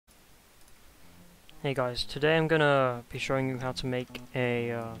Hey guys, today I'm gonna be showing you how to make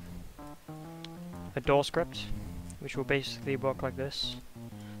a door script, which will basically work like this.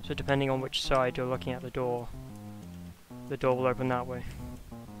 So depending on which side you're looking at the door will open that way.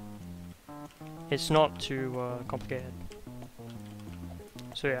 It's not too complicated.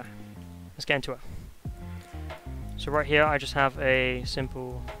 So yeah, let's get into it. So right here I just have a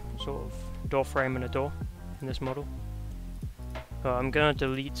simple sort of door frame and a door in this model. I'm gonna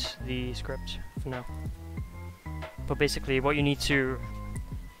delete the script for now. But basically what you need to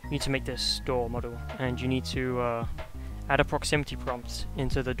make this door model, and you need to add a proximity prompt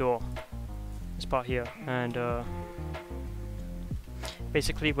into the door, this part here, and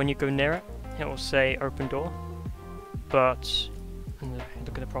basically when you go near it, it will say open door, but look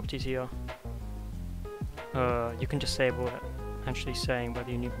at the properties here, you can disable it, actually saying whether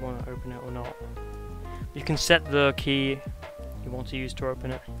you want to open it or not. You can set the key you want to use to open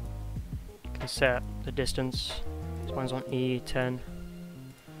it. You can set the distance. This one's on E10.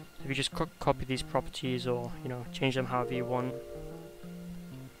 If you just copy these properties, or change them however you want,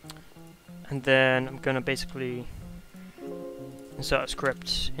 and then I'm gonna basically insert a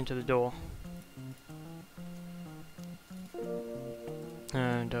script into the door,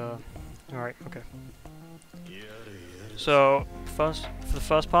 and alright, okay. So for the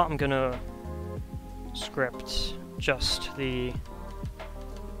first part, I'm gonna script just the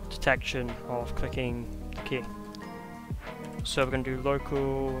detection of clicking the key. So we're going to do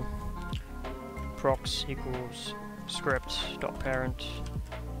local prox equals script dot parent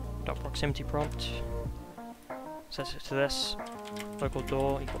dot proximity prompt. Set it to this. Local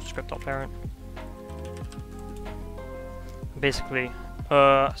door equals script dot parent. Basically,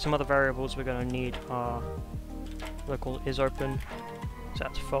 some other variables we're going to need are local is open,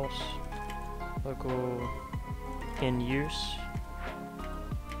 set to false. Local in use,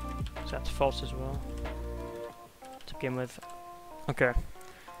 set to false as well. To begin with, okay.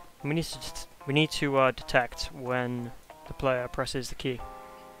 We need to detect when the player presses the key.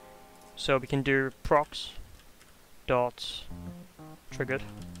 So we can do prox dot triggered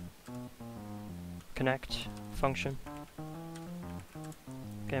connect function.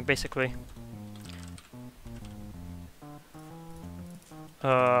 Okay, basically,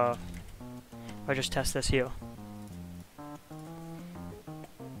 I just test this here.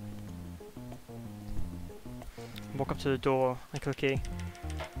 Walk up to the door, I click key.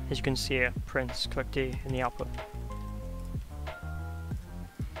 As you can see, it prints click D in the output.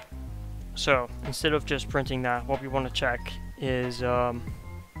 So instead of just printing that, what we want to check is so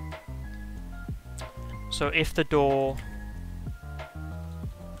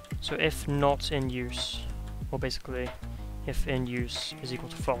if not in use, or basically if in use is equal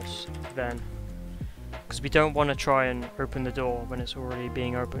to false, then, because we don't want to try and open the door when it's already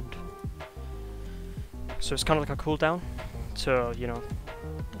being opened. So it's kind of like a cooldown to,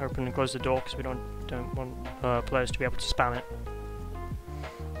 open and close the door, because we don't want players to be able to spam it.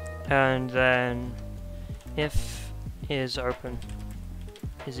 And then if is open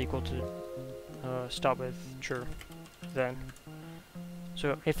is equal to start with true, then.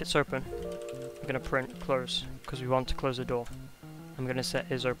 So if it's open, I'm going to print close, because we want to close the door. I'm going to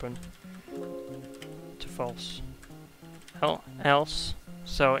set is open to false. Else,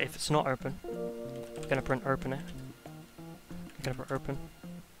 so if it's not open, I'm going to print open it. I'm going to print open.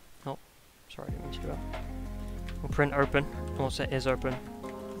 Oh, sorry, I didn't mean to do that. We'll print open, and we'll set is open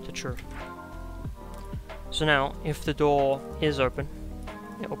to true. So now, if the door is open,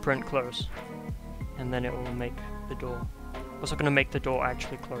 it will print close, and then it will make the door. It's not going to make the door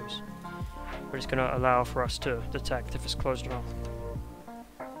actually close, but it's going to allow for us to detect if it's closed or not.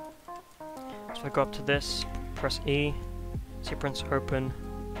 So I go up to this, press E, see it prints open.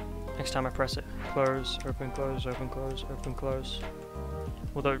 Next time I press it, close, open, close, open, close, open, close.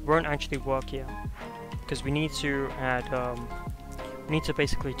 Although it won't actually work yet, because we need to add, we need to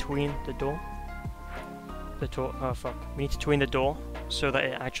basically tween the door. We need to tween the door so that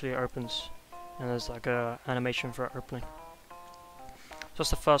it actually opens, and there's like a animation for it opening. So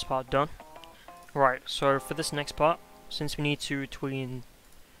that's the first part done. Right, so for this next part, since we need to tween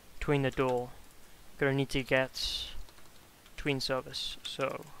the door, we're going to need to get TweenService.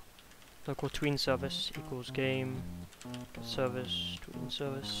 So local TweenService equals game get service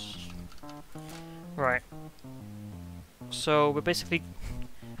TweenService. Right. So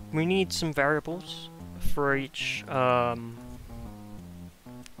we need some variables for each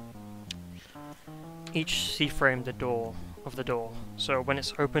C-frame of the door. So when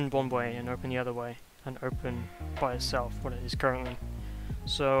it's open one way and open the other way, and open by itself, what it is currently.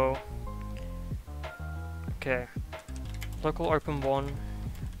 So, okay, local open 1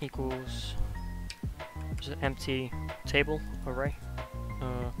 equals just an empty table array.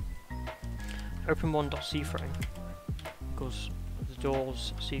 Open one.cFrame equals the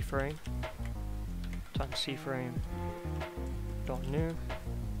doors cFrame times cFrame dot new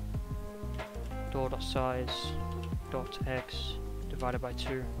door.size dot x divided by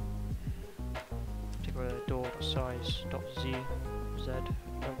 2. Take away the door.size dot z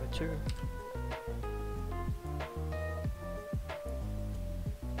divided by 2.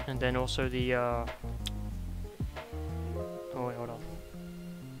 And then also the oh wait, hold on.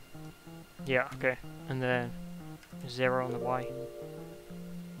 Yeah, okay. And then 0 on the y.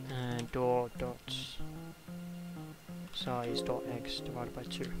 And door dot size dot x divided by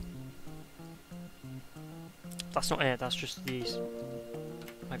 2. That's not it, that's just these,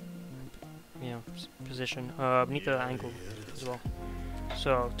 like, you know, position. We need the angle as well.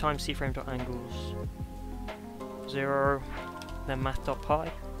 So times cFrame dot angles 0, then math dot pi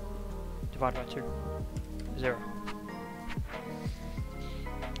divided by 2. 0.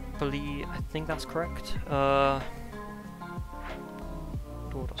 I think that's correct.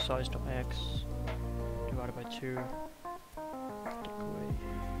 Door.size.x divided by 2.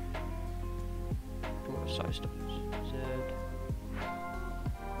 Door.size.z.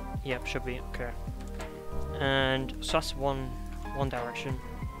 Yep, should be okay. And so that's one direction.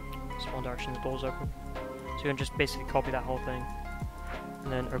 That's one direction the door's open. So you can just basically copy that whole thing.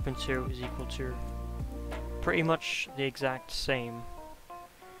 And then open 2 is equal to pretty much the exact same,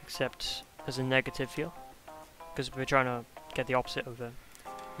 except there's a negative here, because we're trying to get the opposite of it.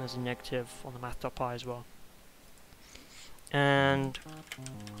 And there's a negative on the math.pi as well. And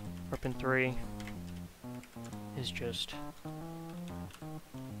open 3 is just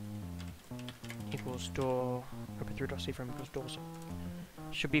equals door, open 3.cFrame equals doors.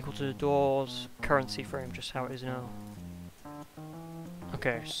 Should be equal to the doors current cFrame, just how it is now.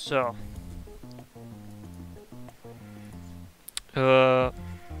 Okay, so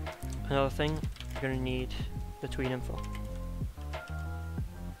another thing, you're gonna need the tween info.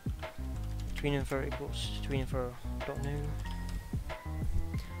 Tween info equals tween info dot new.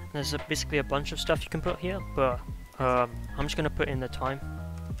 There's basically a bunch of stuff you can put here, but I'm just gonna put in the time.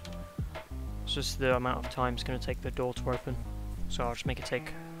 It's just the amount of time it's gonna take the door to open. So I'll just make it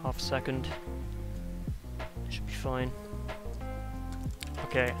take half a second. It should be fine.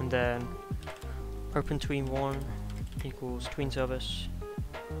 Okay, and then open tween1 equals TweenService.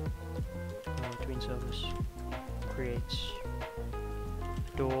 TweenService creates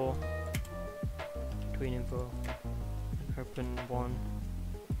a door, tween info, and open 1.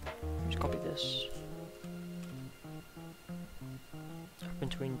 Just copy this. Open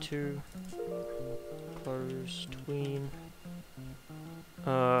tween2, close tween.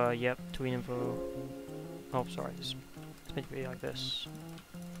 Yep, tween info. Oh, sorry, it's meant to be like this.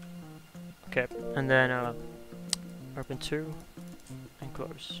 Okay, and then open 2 and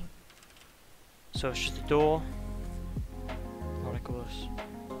close. So it's just a door. Not equal this.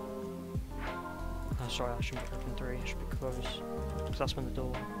 Oh, sorry, that shouldn't be open 3. It should be closed, because that's when the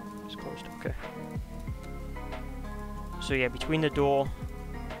door is closed. Okay. So yeah, between the door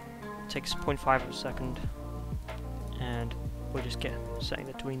it takes 0.5 of a second, and we'll just get setting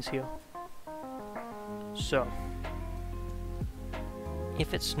the tweens here. So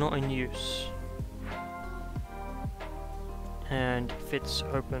if it's not in use and if it's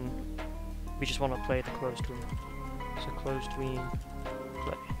open, we just want to play the closed tween. So closed tween,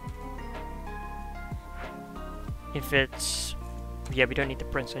 play. If it's, yeah, we don't need the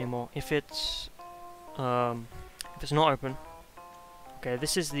prints anymore. If it's not open, okay,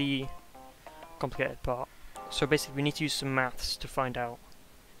 this is the complicated part. So basically we need to use some maths to find out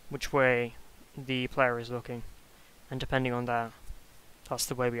which way the player is looking, and depending on that, that's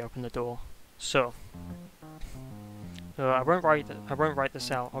the way we open the door. So I won't write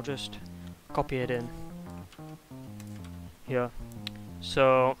this out. I'll just copy it in here.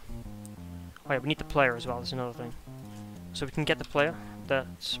 So oh yeah, we need the player as well. That's another thing. So we can get the player.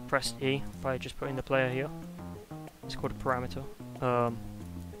 That's press E by just putting the player here. It's called a parameter.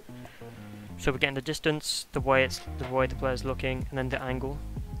 So we're getting the distance, the way the player's looking, and then the angle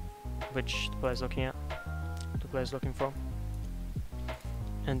which the player's looking at, the player's looking from.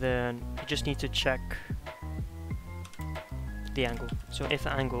 And then you just need to check the angle. So if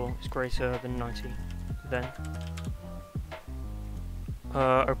the angle is greater than 90, then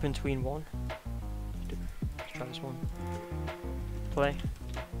open tween1. Let's try this one. Play.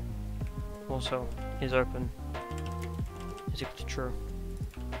 Also is open is equal to true.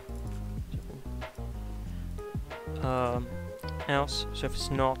 Else, so if it's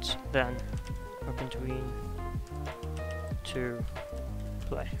not, then open tween to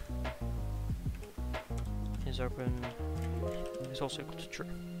play. is open is also equal to true.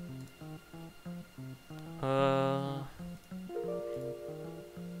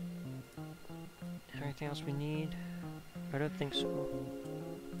 Is there anything else we need? I don't think so.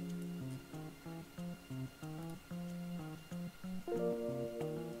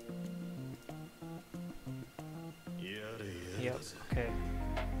 Yep, okay.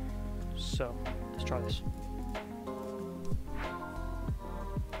 So, let's try this.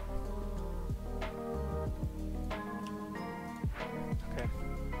 Okay.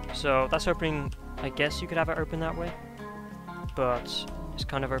 So, that's opening, I guess you could have it open that way, but it's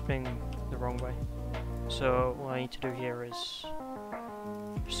kind of opening the wrong way. So, what I need to do here is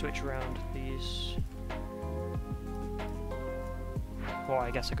switch around these. Well, I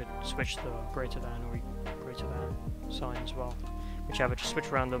guess I could switch the greater than or greater than sign as well. Whichever, just switch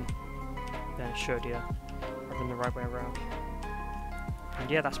around them, then it should, yeah, open the right way around. And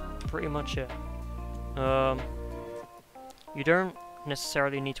yeah, that's pretty much it. You don't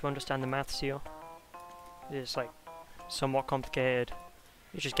necessarily need to understand the maths here. It's like somewhat complicated.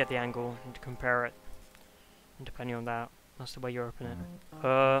 You just get the angle and compare it, and depending on that, that's the way you open it.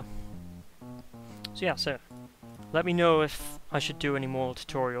 So yeah, so let me know if I should do any more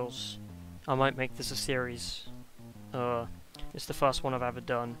tutorials. I might make this a series. It's the first one I've ever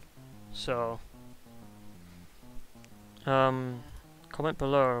done, so comment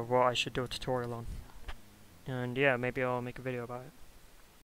below what I should do a tutorial on, and yeah, maybe I'll make a video about it.